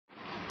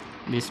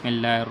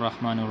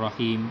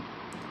बिस्मिल्लाहिर्रहमानिर्रहीम।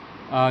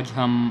 आज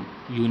हम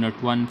यूनिट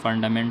 1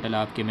 फंडामेंटल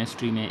ऑफ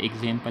केमिस्ट्री में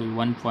एग्जांपल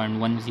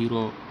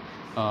 1.10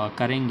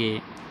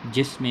 करेंगे,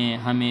 जिसमें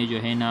हमें जो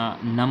है ना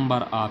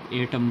नंबर ऑफ़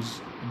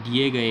एटम्स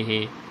दिए गए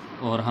हैं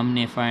और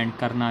हमने फाइंड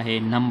करना है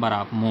नंबर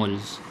ऑफ़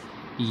मोल्स।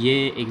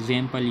 ये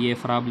एग्जांपल, ये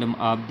प्रॉब्लम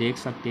आप देख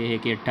सकते हैं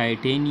कि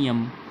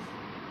titanium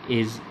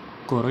is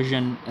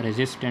corrosion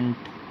resistant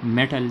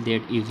metal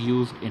that is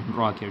used in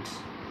rockets,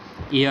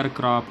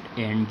 aircraft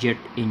and jet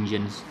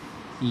engines.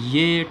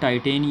 ये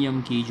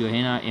टाइटेनियम की जो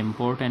है ना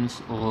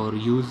इम्पोर्टेंस और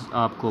यूज़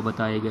आपको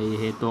बताए गए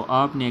हैं, तो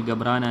आपने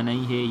घबराना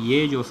नहीं है।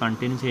 ये जो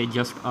सेंटेंस है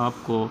जस्ट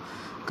आपको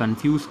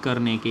कंफ्यूज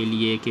करने के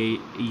लिए कि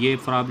ये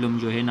प्रॉब्लम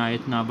जो है ना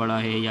इतना बड़ा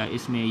है या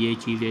इसमें ये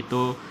चीज़ें,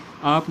 तो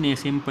आपने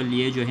सिंपल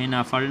ये जो है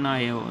ना पढ़ना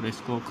है और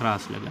इसको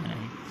क्रॉस लगाना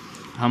है।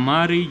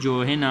 हमारी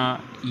जो है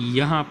ना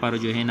यहाँ पर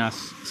जो है ना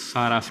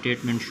सारा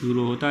स्टेटमेंट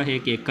शुरू होता है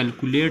कि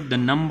calculate the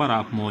number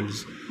of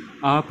moles.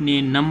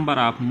 आपने नंबर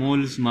ऑफ़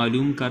मोल्स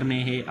मालूम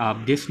करने हैं आप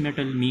दिस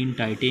मेटल मीन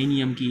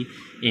टाइटेनियम की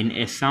इन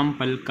ए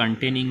sample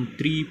containing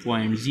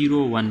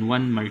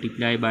 3.011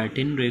 multiply by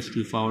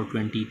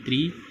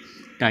 10⁻23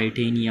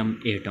 titanium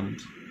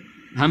atoms.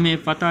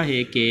 हमें पता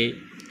है कि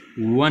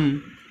one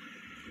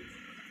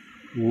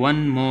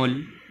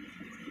mole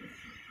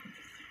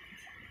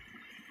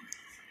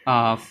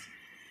of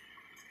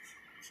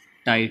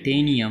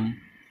titanium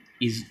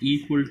is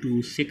equal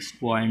to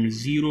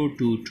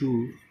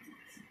 6.022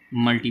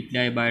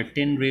 multiplied by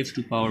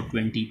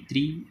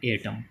 10⁻23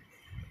 atom.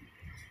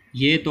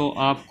 ये तो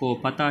आपको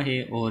पता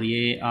है और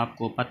ये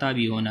आपको पता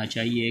भी होना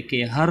चाहिए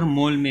कि हर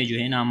मोल में जो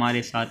है ना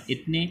हमारे साथ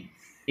इतने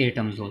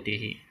एटम्स होते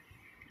हैं।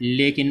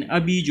 लेकिन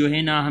अभी जो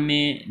है ना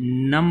हमें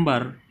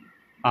number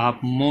of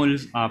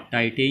moles of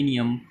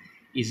titanium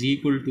is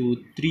equal to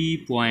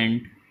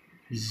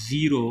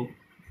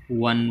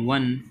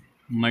 3.011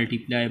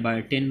 multiply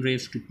by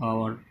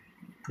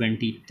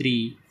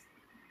 10⁻23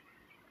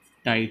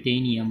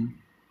 titanium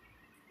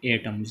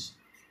atoms.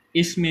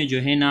 इसमें जो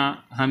है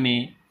ना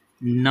हमें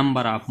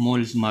नंबर ऑफ़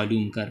मोल्स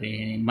मालूम कर रहे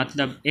हैं,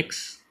 मतलब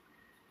x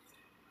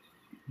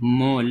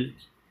मोल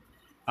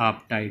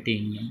ऑफ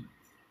टाइटेनियम,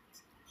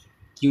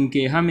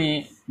 क्योंकि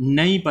हमें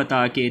नहीं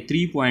पता कि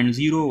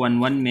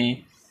 3.011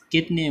 में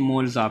कितने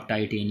मोल्स ऑफ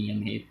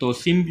टाइटेनियम है। तो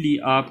सिंपली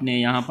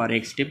आपने यहाँ पर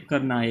एक स्टेप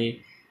करना है,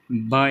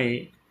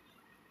 by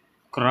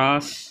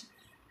cross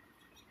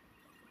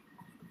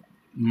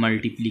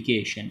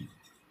multiplication.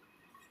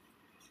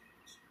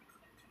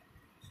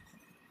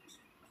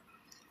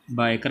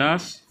 By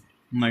cross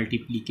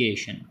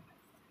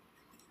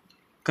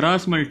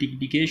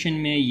multiplication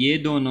में ये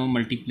दोनों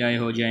मल्टीप्लाई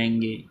हो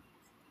जाएंगे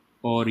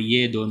और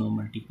ये दोनों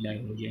मल्टीप्लाई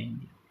हो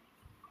जाएंगे।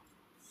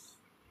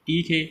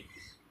 ठीक है,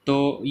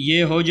 तो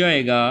ये हो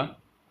जाएगा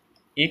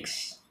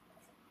x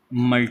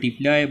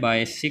multiply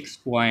by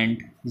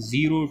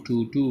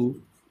 6.022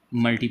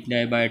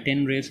 multiply by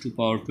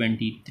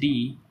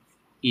 10⁻23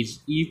 is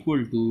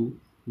equal to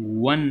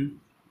 1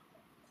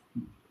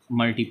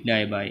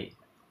 multiply by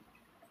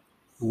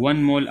 1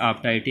 mole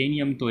of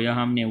titanium, तो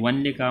यहाँ हमने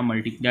 1 लिखा,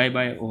 मल्टीप्लाई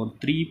बाय और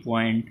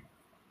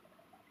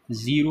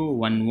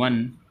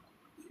 3.011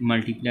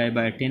 मल्टीप्लाई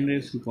बाय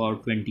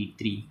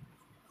 10⁻23।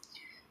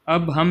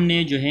 अब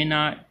हमने जो है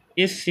ना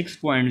इस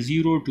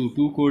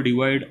 6.022 को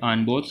डिवाइड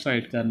ऑन बोथ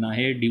साइड करना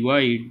है।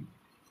 Divide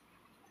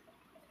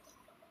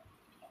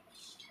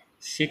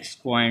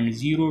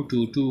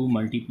 6.022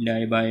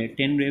 multiply by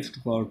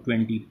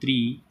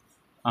 10⁻23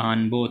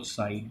 on both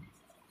side,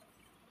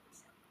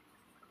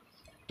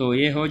 तो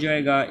ये हो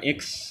जाएगा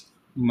x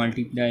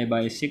multiply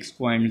by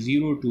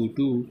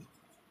 6.022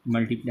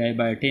 multiply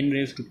by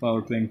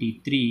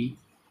 10⁻23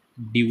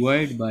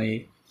 divide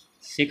by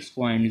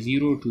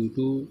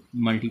 6.022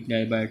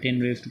 multiply by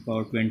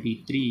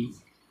 10⁻23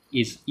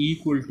 is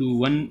equal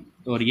to 1,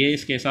 और ये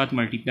इसके साथ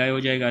मल्टीप्लाई हो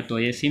जाएगा, तो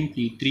ये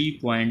सिंपली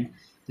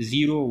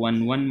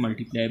 3.011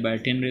 मल्टीप्लाई बाय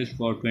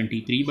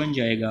 10⁻23 बन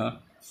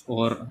जाएगा।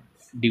 और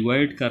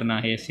डिवाइड करना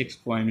है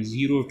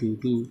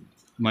 6.022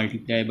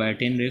 मल्टीप्लाई बाय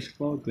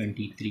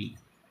 10⁻23,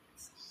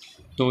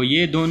 तो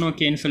ये दोनों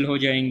कैंसिल हो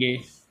जाएंगे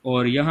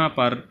और यहाँ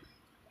पर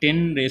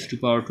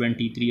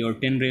 10⁻23 और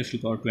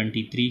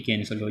 10⁻23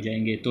 कैंसिल हो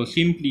जाएंगे। तो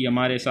सिंपली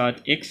हमारे साथ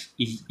x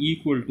is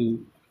equal to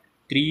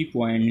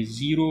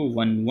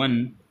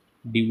 3.011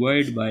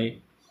 divide by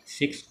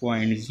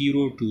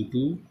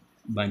 6.022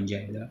 बन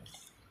जाएगा।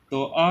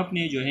 तो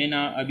आपने जो है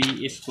ना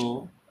अभी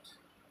इसको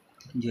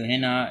जो है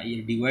ना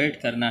ये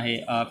डिवाइड करना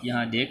है। आप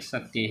यहाँ देख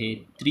सकते हैं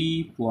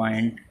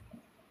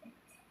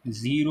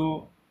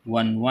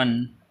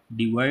 3.011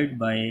 डिवाइड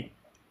बाय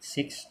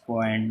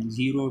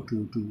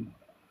 6.022,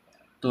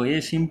 तो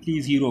ये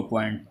सिंपली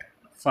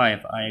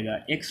 0.5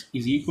 आएगा। x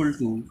is equal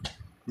to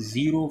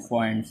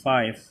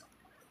 0.5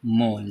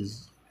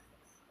 moles.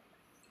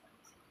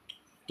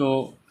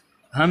 तो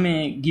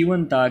हमें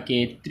गिवन था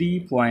कि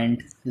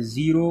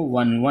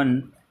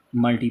 3.011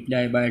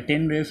 मल्टीप्लाई बाय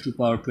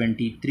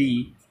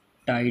 10⁻23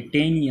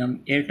 टाइटेनियम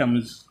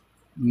एटम्स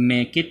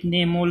में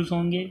कितने मोल्स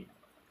होंगे,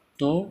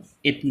 तो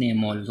इतने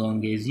मोल्स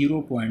होंगे,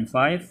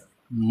 0.5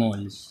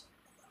 मोल्स।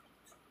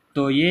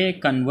 तो ये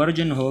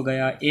कन्वर्जन हो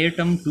गया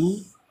एटम टू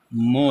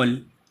मोल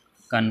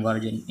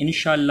कन्वर्जन।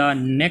 इंशाल्लाह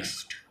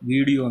नेक्स्ट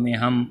वीडियो में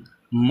हम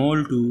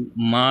मोल to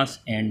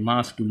mass and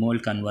mass to mole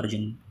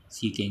conversion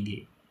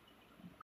सीखेंगे।